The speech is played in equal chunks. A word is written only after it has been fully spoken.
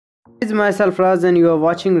It's myself Raj and you are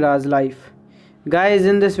watching Raj Life. Guys,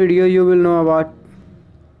 in this video you will know about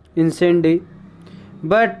Incense Day.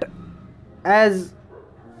 But as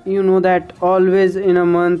you know that always in a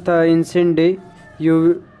month Incense Day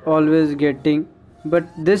you always getting, but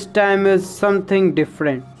this time is something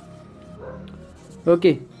different.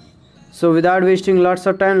 Okay, so without wasting lots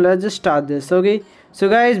of time, let's just start this. Okay, so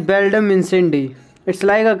guys, beldum Incense Day, it's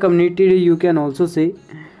like a community day, you can also say,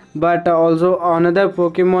 but also another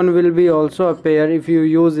Pokemon will be also appear if you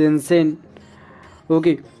use incense.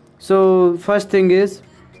 Okay, so first thing is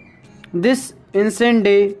this Incense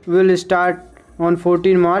Day will start on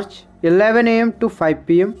 14 March 11 a.m. to 5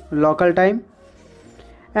 p.m. local time,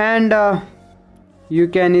 and you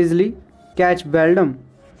can easily catch beldum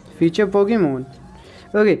feature Pokemon.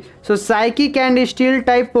 Okay, so psychic and steel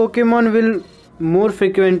type Pokemon will more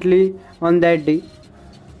frequently on that day.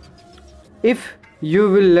 If you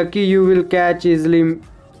will lucky, you will catch easily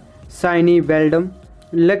shiny beldum.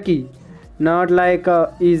 Lucky, not like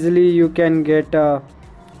easily you can get.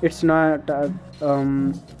 It's not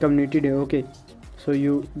community day. Okay, so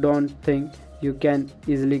you don't think you can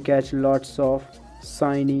easily catch lots of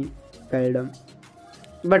shiny beldum,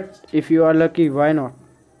 but if you are lucky, why not?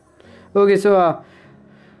 Okay, so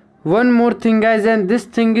one more thing guys, and this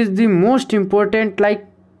thing is the most important, like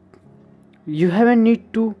you haven't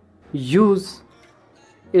need to use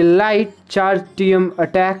a light charge TM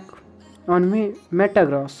attack on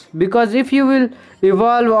Metagross, because if you will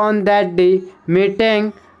evolve on that day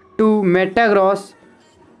Metang to Metagross,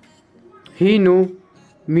 he know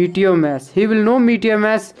meteor mass, he will know meteor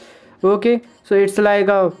mass. Okay, so it's like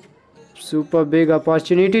a super big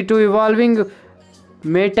opportunity to evolving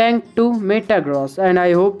Metang to Metagross, and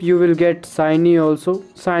I hope you will get shiny also.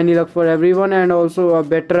 Shiny luck for everyone, and also a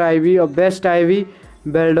better IV, a best IV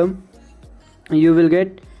beldum you will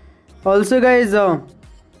get. Also guys,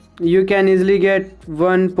 you can easily get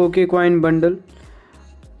one Pokecoin bundle,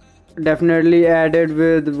 definitely added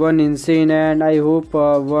with one insane, and I hope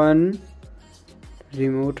one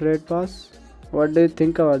remote red pass. What do you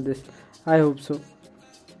think about this? I hope so.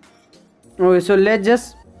 Okay, so let's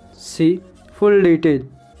just see full detail.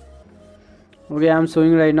 Okay, I'm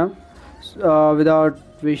showing right now without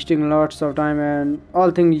wasting lots of time, and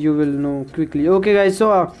all things you will know quickly. Okay guys,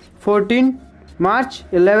 so 14 March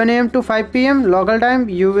 11 a.m. to 5 p.m. local time,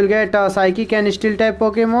 you will get psychic and steel type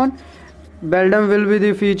Pokemon. Beldum will be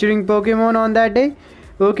the featuring Pokemon on that day.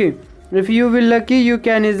 Okay, if you will lucky, you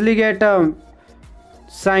can easily get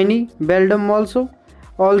shiny beldum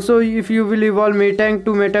also if you will evolve Metang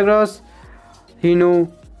to Metagross, he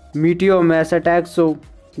know meteor mass attack. So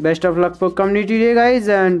best of luck for community day guys,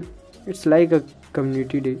 and it's like a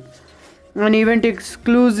community day. An event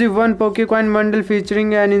exclusive one Pokecoin bundle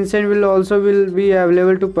featuring an insane will be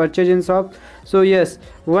available to purchase in shop. So yes,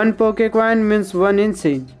 one Pokecoin means one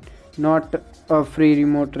insane, not a free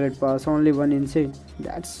remote red pass, only one insane.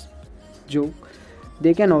 That's joke,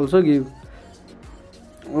 they can also give.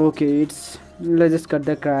 Okay, let's just cut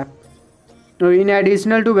the crap. In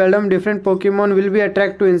additional to beldum, different Pokemon will be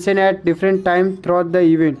attracted to insane at different time throughout the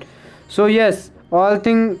event. So yes, all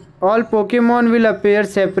Pokemon will appear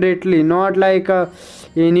separately, not like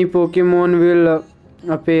any Pokemon will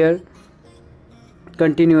appear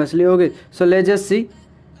continuously. Okay, so let's just see.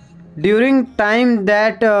 During time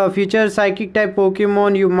that feature psychic type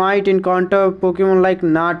Pokemon, you might encounter Pokemon like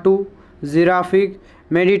Natu, Giraffic,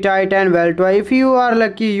 Meditite and Veltwa. If you are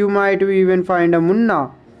lucky, you might even find a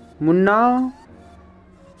Munna.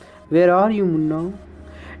 Where are you, Munna?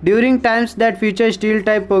 During times that feature steel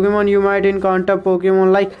type Pokemon, you might encounter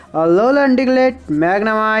Pokemon like Alolan Diglett,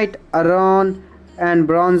 Magnemite, Aron and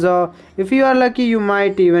Bronzor. If you are lucky, you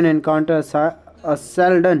might even encounter a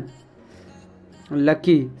Sheldon.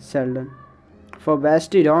 Lucky Sheldon for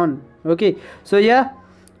Bastidon. Okay, so yeah,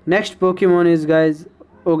 next Pokemon is guys.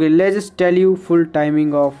 Okay, let's just tell you full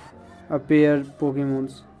timing of appear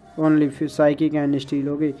Pokemons. Only for psychic and steel.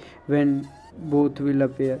 Okay, when both will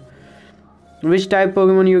appear. Which type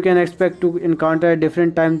Pokemon you can expect to encounter at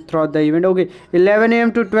different time throughout the event. Okay, 11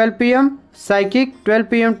 a.m. to 12 p.m. psychic, 12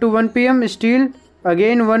 p.m. to 1 p.m. steel,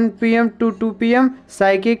 again 1 p.m. to 2 p.m.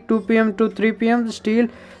 psychic, 2 p.m. to 3 p.m. steel,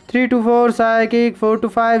 3 to 4 psychic, 4 to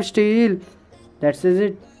 5 steel. That's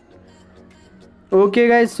it. Okay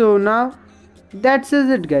guys, so now that's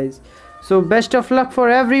it guys. So best of luck for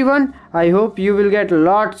everyone. I hope you will get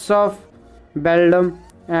lots of beldum,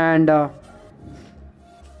 and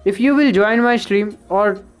if you will join my stream,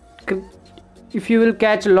 or if you will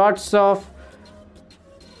catch lots of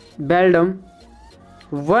beldum,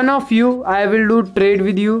 one of you I will do trade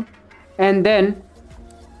with you, and then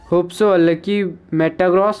hope so a lucky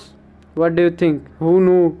Metagross. What do you think? Who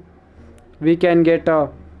know we can get a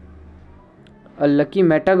lucky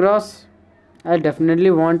Metagross. I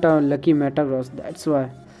definitely want a lucky Metagross, that's why.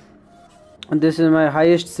 This is my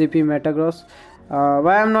highest CP Metagross.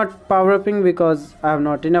 Why I'm not power upping? Because I have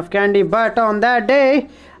not enough candy, but on that day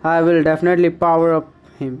I will definitely power up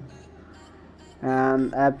him.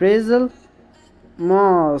 And appraisal,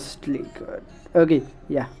 mostly good. Okay,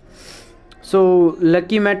 yeah. So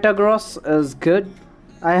lucky Metagross is good.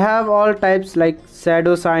 I have all types like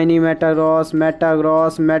Shadow Shiny Metagross,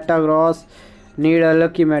 Metagross. Need a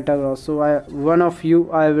lucky Metagross. So one of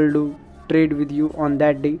you I will do trade with you on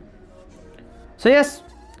that day. So yes,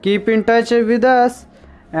 keep in touch with us,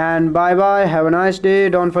 and bye bye, have a nice day.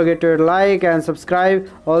 Don't forget to like and subscribe.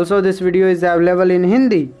 Also this video is available in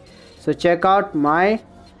Hindi, so check out my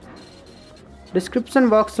description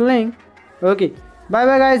box link. Okay, bye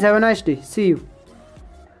bye guys, have a nice day, see you.